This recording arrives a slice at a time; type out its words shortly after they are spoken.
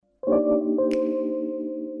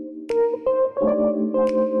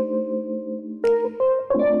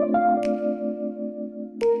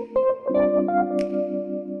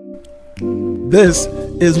This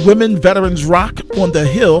is Women Veterans Rock on the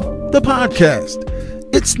Hill, the podcast.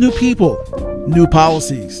 It's new people, new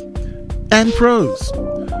policies, and pros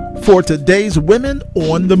for today's women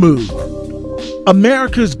on the move.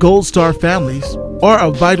 America's Gold Star families are a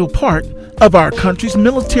vital part of our country's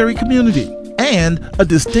military community and a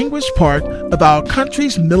distinguished part of our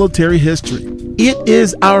country's military history. It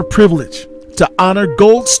is our privilege to honor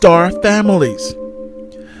Gold Star families.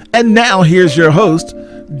 And now here's your host,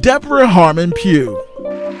 Deborah Harmon Pugh.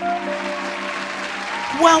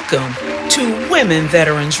 Welcome to Women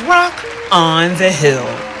Veterans Rock on the Hill.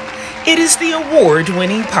 It is the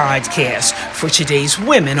award-winning podcast for today's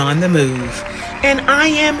Women on the Move. And I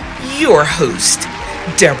am your host,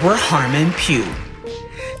 Deborah Harmon Pugh.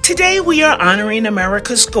 Today we are honoring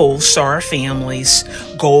America's Gold Star families.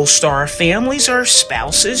 Gold Star families are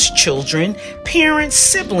spouses, children, parents,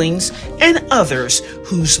 siblings, and others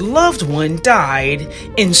whose loved one died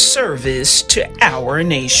in service to our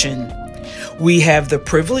nation. We have the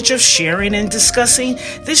privilege of sharing and discussing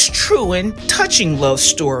this true and touching love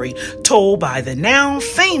story told by the now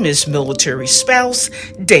famous military spouse,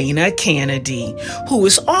 Dana Canedy, who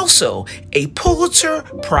is also a Pulitzer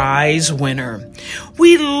Prize winner.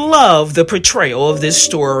 We love the portrayal of this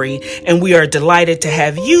story, and we are delighted to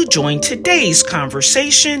have you join today's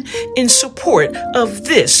conversation in support of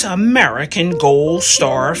this American Gold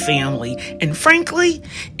Star family, and frankly,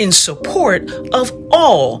 in support of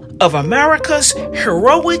all of America's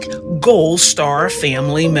heroic Gold Star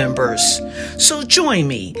family members. So join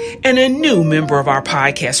me and a new member of our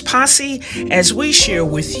podcast posse as we share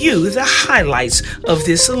with you the highlights of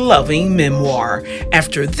this loving memoir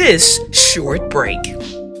after this short break.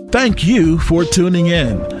 Thank you for tuning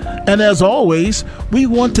in. And as always, we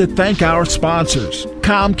want to thank our sponsors,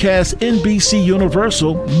 Comcast NBC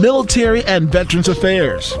Universal Military and Veterans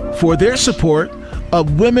Affairs, for their support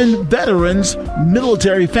of women veterans,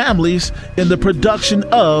 military families in the production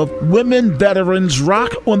of Women Veterans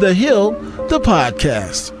Rock on the Hill, the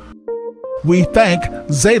podcast. We thank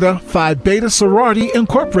Zeta Phi Beta Sorority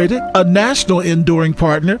Incorporated, a national enduring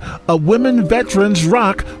partner of Women Veterans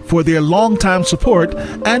Rock, for their longtime support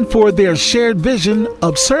and for their shared vision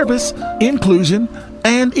of service, inclusion,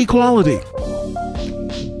 and equality.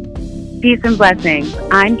 Peace and blessings.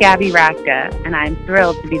 I'm Gabby Raska, and I'm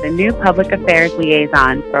thrilled to be the new Public Affairs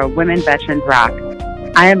Liaison for Women Veterans Rock.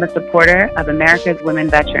 I am a supporter of America's women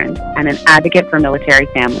veterans and an advocate for military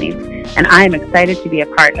families, and I am excited to be a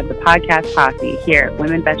part of the podcast posse here at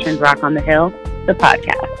Women Veterans Rock on the Hill, the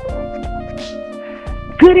podcast.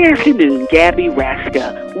 Good afternoon, Gabby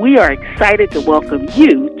Raska. We are excited to welcome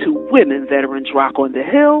you to Women Veterans Rock on the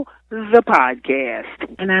Hill, the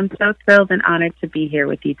podcast. And I'm so thrilled and honored to be here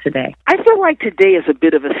with you today. I feel like today is a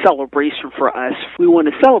bit of a celebration for us. We want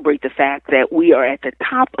to celebrate the fact that we are at the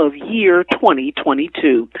top of year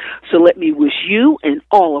 2022. So let me wish you and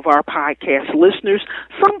all of our podcast listeners,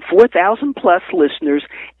 some 4,000 plus listeners,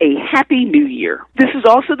 a happy new year. This is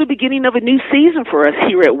also the beginning of a new season for us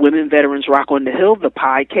here at Women Veterans Rock on the Hill, the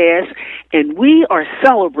podcast, and we are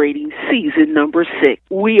celebrating season number 6.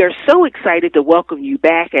 We are so excited to welcome you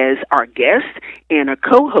back as our guest and a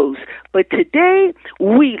co-host, but today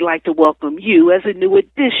we'd like to welcome you as a new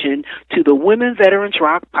addition to the Women Veterans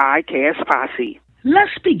Rock podcast posse.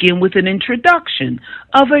 Let's begin with an introduction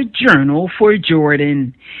of A Journal for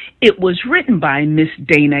Jordan. It was written by Miss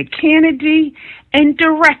Dana Canedy and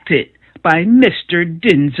directed by Mr.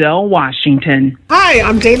 Denzel Washington. Hi,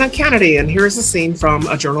 I'm Dana Canedy, and here's a scene from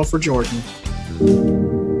A Journal for Jordan.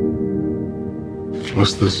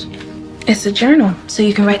 What's this? It's a journal, so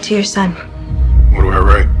you can write to your son. What do I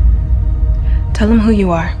write? Tell him who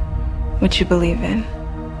you are, what you believe in,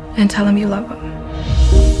 and tell him you love him.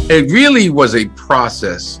 It really was a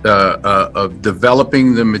process of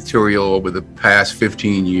developing the material over the past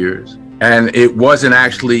 15 years. And it wasn't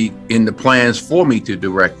actually in the plans for me to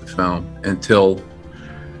direct the film until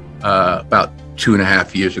about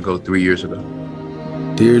 2.5 years ago, 3 years ago.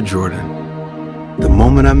 Dear Jordan, the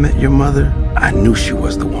moment I met your mother, I knew she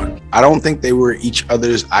was the one. I don't think they were each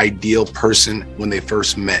other's ideal person when they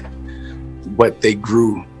first met, but they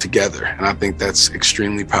grew together. And I think that's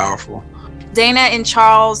extremely powerful. Dana and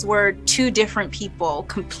Charles were two different people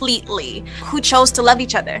completely who chose to love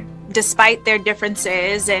each other despite their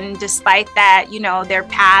differences and despite that, you know, their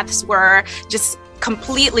paths were just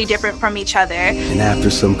completely different from each other. And after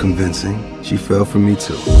some convincing, she fell for me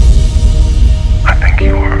too. I think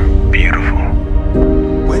you are beautiful.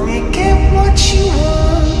 When you get what you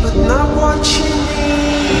want, but not what you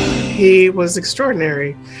need. He was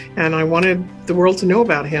extraordinary, and I wanted the world to know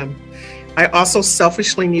about him. I also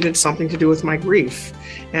selfishly needed something to do with my grief.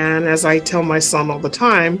 And as I tell my son all the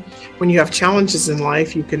time, when you have challenges in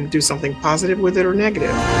life, you can do something positive with it or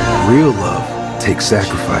negative. Real love takes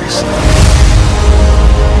sacrifice.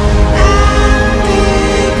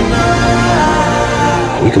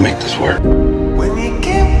 We can make this work. When you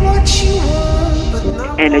get what you want, but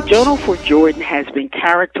not And A Journal for Jordan has been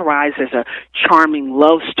characterized as a charming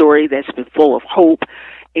love story that's been full of hope.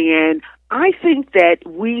 And I think that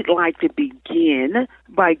we'd like to begin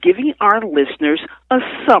by giving our listeners a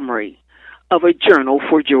summary of A Journal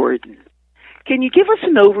for Jordan. Can you give us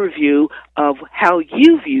an overview of how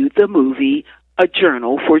you viewed the movie A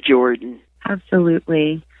Journal for Jordan?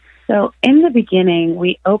 Absolutely. So in the beginning,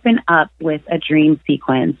 we open up with a dream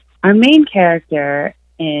sequence. Our main character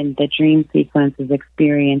in the dream sequence is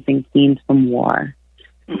experiencing scenes from war.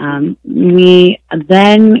 We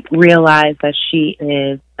then realize that she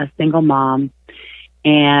is a single mom,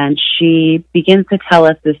 and she begins to tell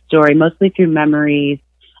us this story mostly through memories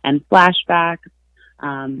and flashbacks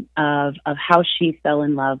of how she fell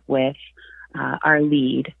in love with our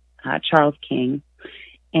lead, Charles King.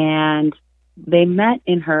 And they met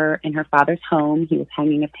in her father's home. He was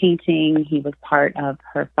hanging a painting. He was part of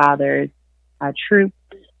her father's troupe.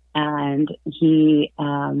 And he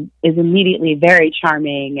is immediately very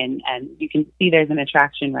charming, and you can see there's an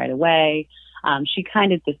attraction right away. She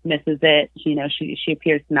kind of dismisses it. You know, she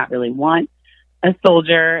appears to not really want a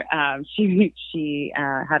soldier. She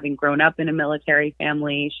having grown up in a military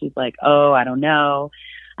family, she's like, oh, I don't know.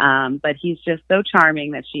 But he's just so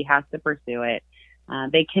charming that she has to pursue it.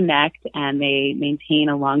 They connect and they maintain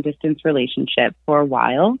a long distance relationship for a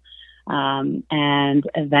while. And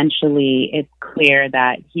eventually it's clear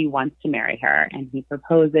that he wants to marry her, and he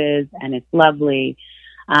proposes, and it's lovely.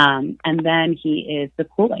 And then he is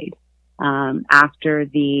deployed after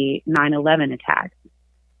the 9/11 attacks.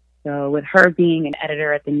 So with her being an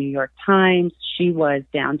editor at the New York Times, she was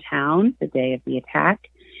downtown the day of the attack,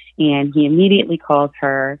 and he immediately calls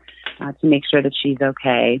her to make sure that she's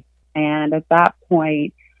okay. And at that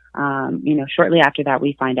point, shortly after that,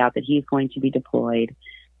 we find out that he's going to be deployed.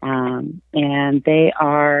 And they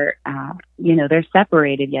are, they're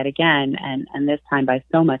separated yet again, and this time by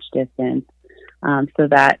so much distance. So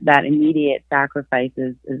that immediate sacrifice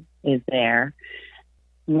is there.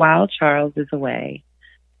 While Charles is away,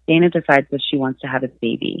 Dana decides that she wants to have a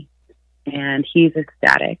baby, and he's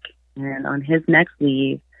ecstatic. And on his next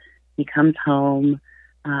leave, he comes home,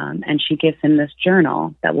 and she gives him this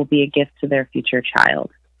journal that will be a gift to their future child.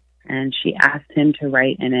 And she asked him to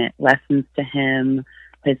write in it lessons to him,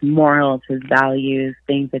 his morals, his values,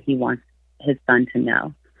 things that he wants his son to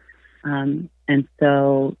know. And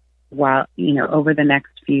so while, over the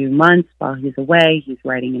next few months while he's away, he's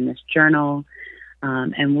writing in this journal.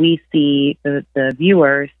 And we see, the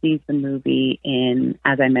viewer sees the movie in,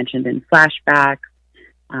 as I mentioned, in flashbacks,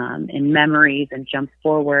 in memories, and jumps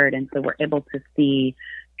forward. And so we're able to see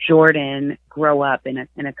Jordan grow up in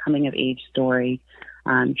a coming of age story.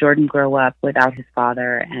 Jordan grow up without his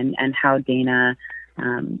father, and how Dana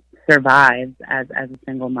survives as a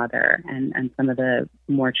single mother, and some of the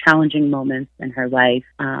more challenging moments in her life.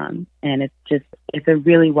 And it's a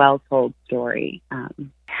really well told story.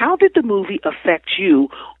 How did the movie affect you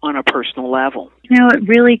on a personal level? It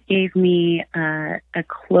really gave me a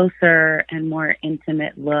closer and more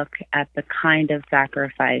intimate look at the kind of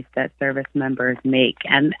sacrifice that service members make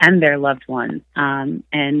and their loved ones,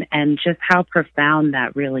 and just how profound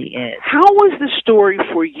that really is. How was the story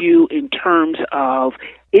for you in terms of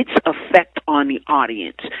its effect on the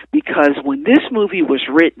audience? Because when this movie was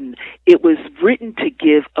written, it was written to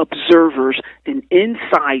give observers an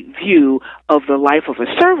inside view of the life of a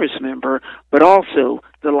service member, but also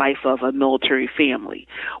the life of a military family.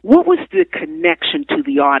 What was the connection to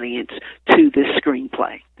the audience to this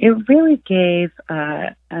screenplay? It really gave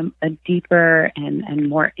a deeper and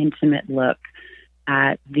more intimate look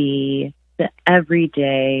at the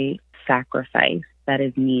everyday sacrifice that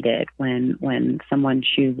is needed when someone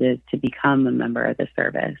chooses to become a member of the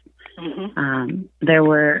service. Mm-hmm. There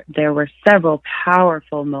were several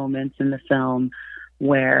powerful moments in the film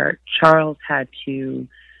where Charles had to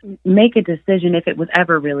make a decision, if it was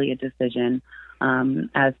ever really a decision,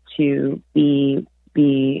 as to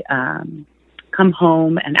come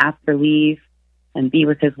home and ask for leave and be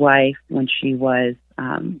with his wife when she was,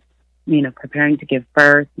 preparing to give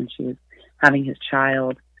birth, when she was having his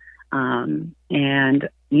child. And,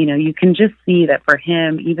 you can just see that for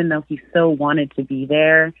him, even though he so wanted to be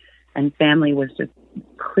there and family was just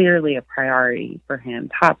clearly a priority for him,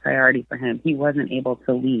 top priority for him, he wasn't able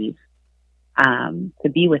to leave to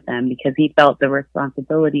be with them because he felt the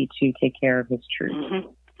responsibility to take care of his troops.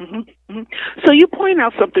 Mm-hmm. So you point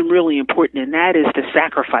out something really important, and that is the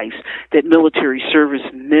sacrifice that military service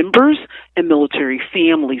members and military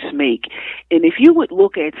families make. And if you would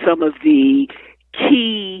look at some of the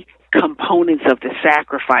key components of the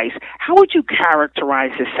sacrifice, how would you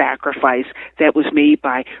characterize the sacrifice that was made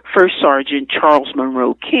by First Sergeant Charles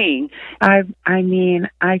Monroe King? I mean,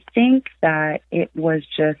 I think that it was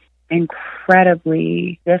just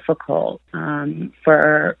incredibly difficult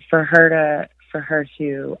for her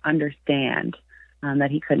to understand that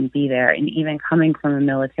he couldn't be there, and even coming from a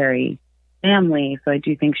military family. So I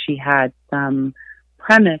do think she had some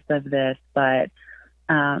premise of this, but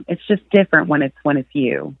it's just different when it's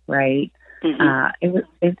you, right?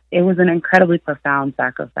 It was an incredibly profound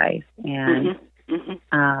sacrifice, and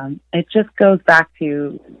it just goes back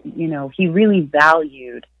to, you know, he really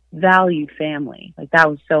valued family. Like, that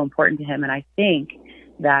was so important to him, and I think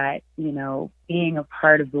that, you know, being a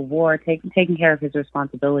part of the war, taking care of his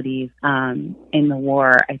responsibilities in the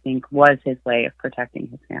war, I think was his way of protecting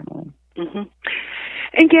his family.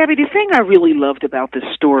 And Gabby, the thing I really loved about this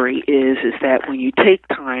story is that when you take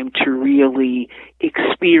time to really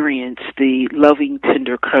experience the loving,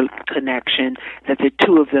 tender connection that the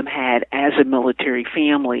two of them had as a military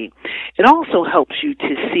family, it also helps you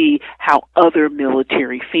to see how other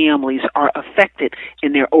military families are affected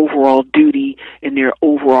in their overall duty, in their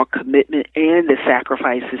overall commitment, and the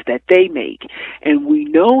sacrifices that they make. And we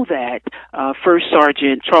know that First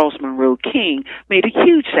Sergeant Charles Monroe King made a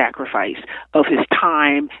huge sacrifice of his time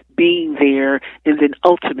being there, and then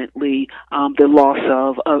ultimately the loss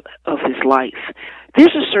of his life.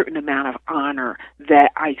 There's a certain amount of honor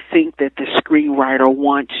that I think that the screenwriter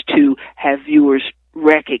wants to have viewers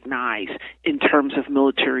recognize in terms of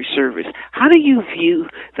military service. How do you view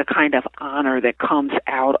the kind of honor that comes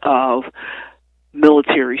out of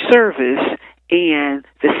military service and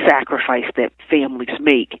the sacrifice that families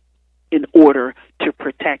make in order to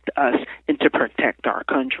protect us and to protect our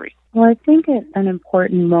country? Well, I think an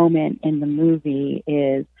important moment in the movie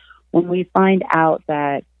is when we find out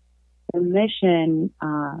that the mission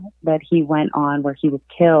that he went on, where he was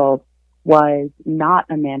killed, was not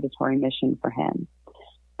a mandatory mission for him.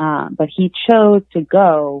 But he chose to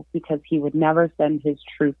go because he would never send his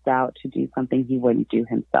troops out to do something he wouldn't do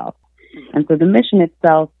himself. And so the mission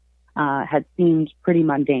itself had seemed pretty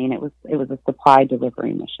mundane. It was a supply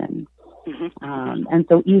delivery mission. And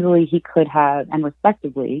so easily he could have, and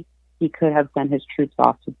respectively, he could have sent his troops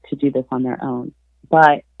off to do this on their own.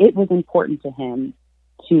 But it was important to him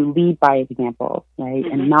to lead by example, right?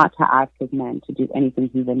 And not to ask his men to do anything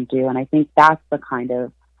he wouldn't do. And I think that's the kind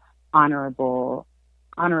of honorable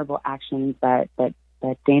actions that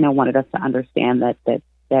Dana wanted us to understand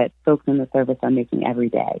that folks in the service are making every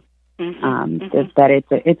day. That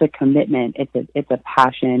it's a commitment, it's a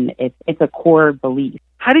passion, it's a core belief.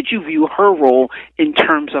 How did you view her role in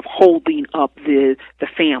terms of holding up the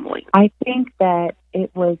family? I think that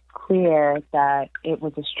it was clear that it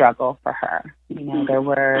was a struggle for her. You know,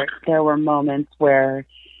 there were moments where,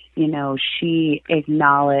 you know, she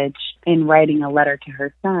acknowledged in writing a letter to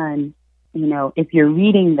her son, you know, if you're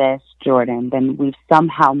reading this, Jordan, then we've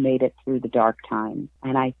somehow made it through the dark times.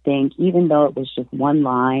 And I think even though it was just one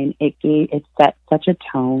line, it set such a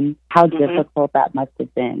tone, how difficult that must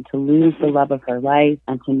have been to lose the love of her life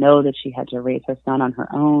and to know that she had to raise her son on her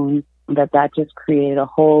own, that just created a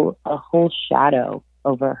whole shadow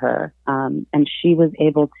over her. And she was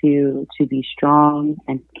able to be strong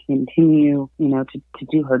and continue, you know, to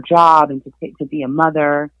do her job and to be a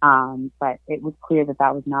mother. But it was clear that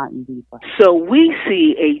was not easy for her. So we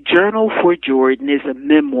see A Journal for Jordan is a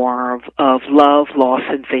memoir of love, loss,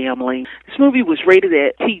 and family. This movie was rated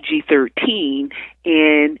at PG-13.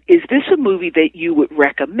 And is this a movie that you would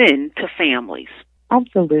recommend to families?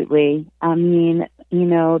 Absolutely. I mean, you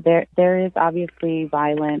know, there is obviously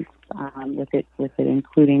violence with it,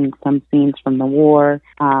 including some scenes from the war,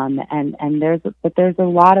 and there's a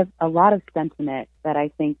lot of sentiment that I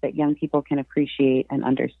think that young people can appreciate and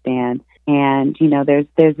understand. And you know,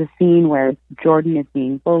 there's a scene where Jordan is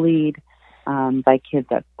being bullied by kids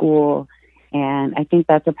at school, and I think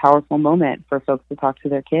that's a powerful moment for folks to talk to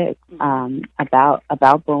their kids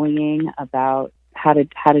about bullying, about how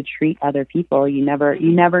to treat other people. You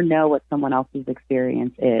never know what someone else's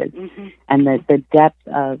experience is. And the depth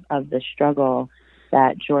of the struggle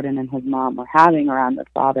that Jordan and his mom were having around the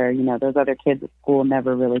father, you know, those other kids at school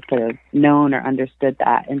never really could have known or understood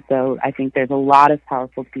that. And so I think there's a lot of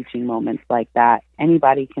powerful teaching moments like that.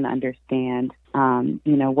 Anybody can understand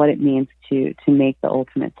what it means to make the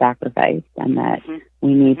ultimate sacrifice, and that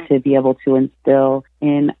we need to be able to instill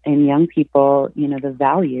in young people, the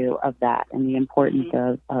value of that and the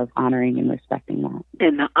importance of honoring and respecting that.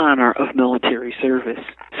 And the honor of military service.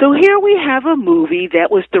 So here we have a movie that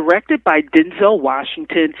was directed by Denzel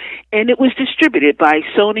Washington, and it was distributed by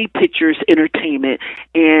Sony Pictures Entertainment,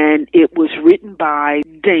 and it was written by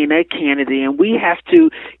Dana Kennedy, and we have to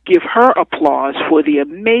give her applause for the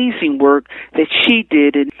amazing work that she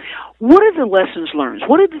did. And what are the lessons learned?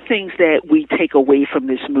 What are the things that we take away from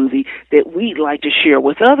this movie that we'd like to share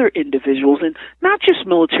with other individuals, and not just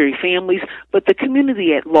military families, but the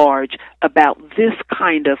community at large, about this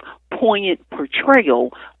kind of poignant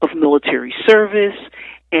portrayal of military service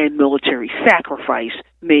and military sacrifice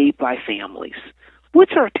made by families?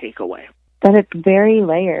 What's our takeaway? That it's very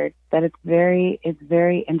layered, that it's very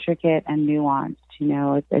intricate and nuanced.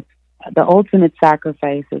 It's the ultimate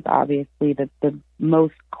sacrifice is obviously the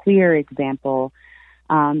most clear example.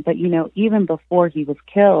 But even before he was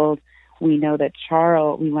killed, we learned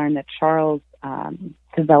that Charles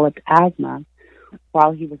developed asthma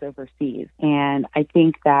while he was overseas. And I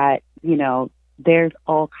think that, there's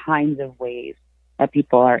all kinds of ways that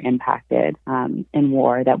people are impacted in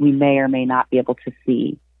war that we may or may not be able to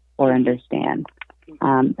see or understand.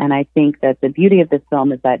 And I think that the beauty of this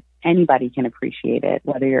film is that anybody can appreciate it,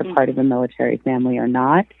 whether you're part of a military family or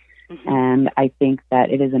not. And I think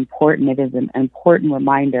that it is important. It is an important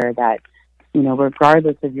reminder that,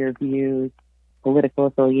 regardless of your views, political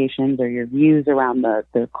affiliations, or your views around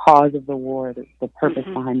the cause of the war, the purpose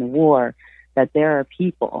behind the war, that there are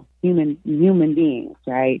people, human beings,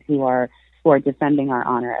 right, who are defending our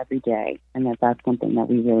honor every day, and that's something that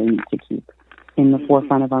we really need to keep in the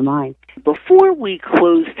forefront of our minds. Before we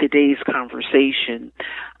close today's conversation,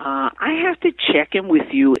 I have to check in with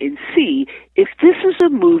you and see if this is a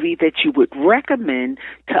movie that you would recommend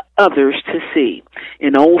to others to see.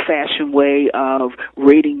 An old-fashioned way of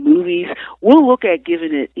rating movies, we'll look at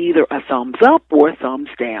giving it either a thumbs up or a thumbs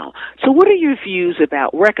down. So what are your views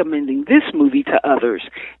about recommending this movie to others?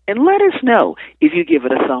 And let us know if you give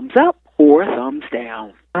it a thumbs up or a thumbs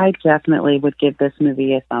down. I definitely would give this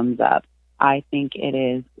movie a thumbs up. I think it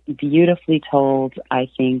is beautifully told. I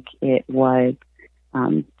think it was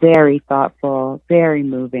very thoughtful, very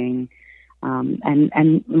moving.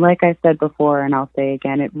 And like I said before, and I'll say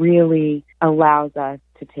again, it really allows us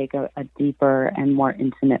to take a deeper and more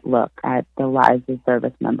intimate look at the lives of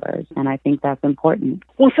service members. And I think that's important.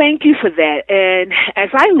 Well, thank you for that. And as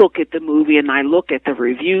I look at the movie and I look at the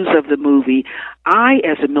reviews of the movie, I,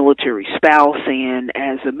 as a military spouse and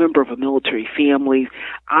as a member of a military family,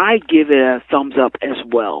 I give it a thumbs up as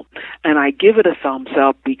well. And I give it a thumbs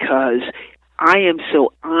up because I am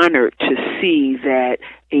so honored to see that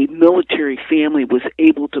a military family was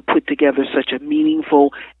able to put together such a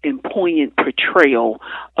meaningful and poignant portrayal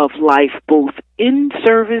of life both in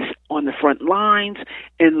service on the front lines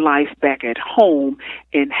and life back at home,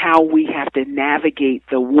 and how we have to navigate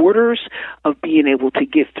the waters of being able to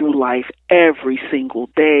get through life every single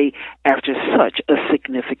day after such a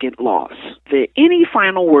significant loss. Are there any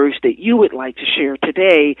final words that you would like to share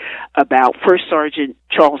today about First Sergeant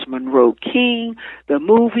Charles Monroe King, the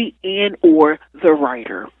movie, and or the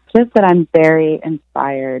writer? Just that I'm very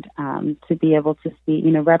inspired to be able to see,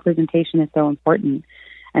 representation is so important,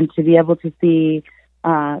 and to be able to see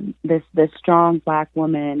this strong Black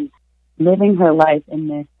woman living her life in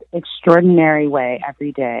this extraordinary way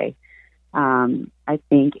every day, I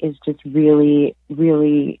think is just really,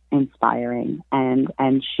 really inspiring.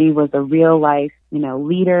 And she was a real life,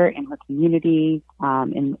 leader in her community,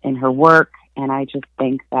 in her work, and I just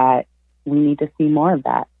think that we need to see more of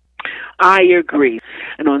that. I agree.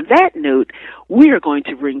 And on that note, we are going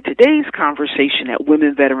to bring today's conversation at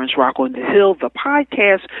Women Veterans Rock on the Hill, the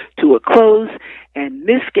podcast, to a close. And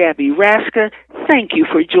Miss Gabby Raska, thank you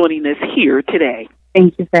for joining us here today.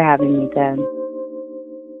 Thank you for having me, Deb.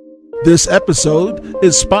 This episode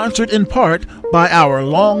is sponsored in part by our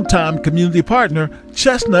longtime community partner,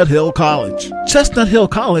 Chestnut Hill College. Chestnut Hill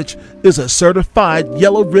College is a certified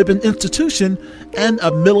yellow ribbon institution and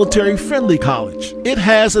a military-friendly college. It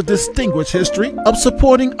has a distinguished history of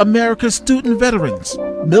supporting America's student veterans,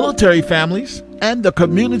 military families, and the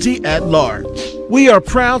community at large. We are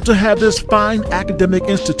proud to have this fine academic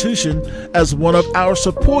institution as one of our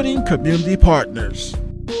supporting community partners.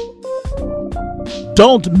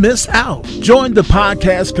 Don't miss out. Join the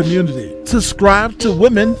podcast community. Subscribe to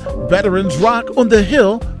Women Veterans Rock on the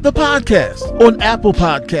Hill, the podcast, on Apple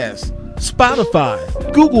Podcasts, Spotify,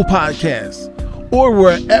 Google Podcasts, or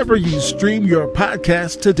wherever you stream your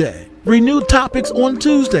podcast today. Renewed topics on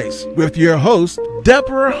Tuesdays with your host,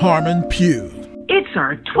 Deborah Harmon Pugh. It's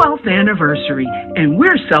our 12th anniversary, and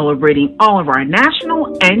we're celebrating all of our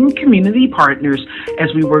national and community partners as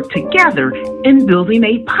we work together in building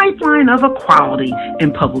a pipeline of equality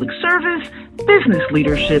in public service, business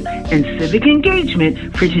leadership, and civic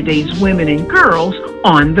engagement for today's women and girls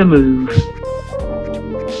on the move.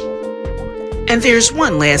 And there's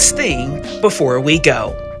one last thing before we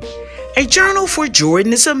go. A Journal for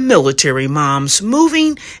Jordan is a military mom's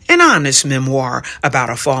moving and honest memoir about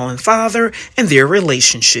a fallen father and their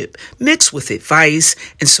relationship, mixed with advice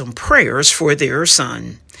and some prayers for their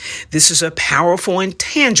son. This is a powerful and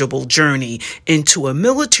tangible journey into a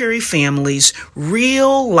military family's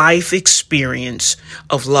real life experience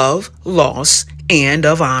of love, loss, and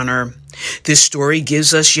of honor. This story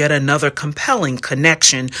gives us yet another compelling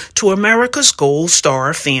connection to America's Gold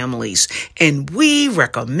Star families, and we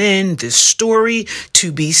recommend this story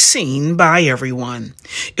to be seen by everyone.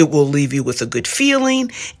 It will leave you with a good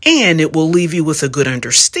feeling, and it will leave you with a good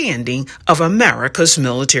understanding of America's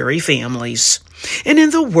military families. And in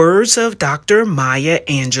the words of Dr. Maya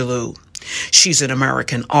Angelou, she's an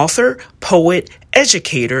American author, poet,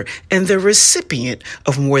 educator, and the recipient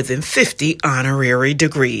of more than 50 honorary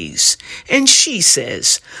degrees. And she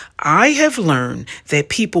says, I have learned that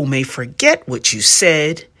people may forget what you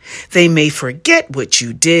said, they may forget what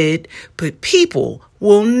you did, but people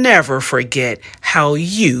will never forget how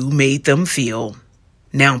you made them feel.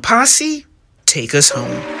 Now, Posse, take us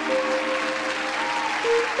home.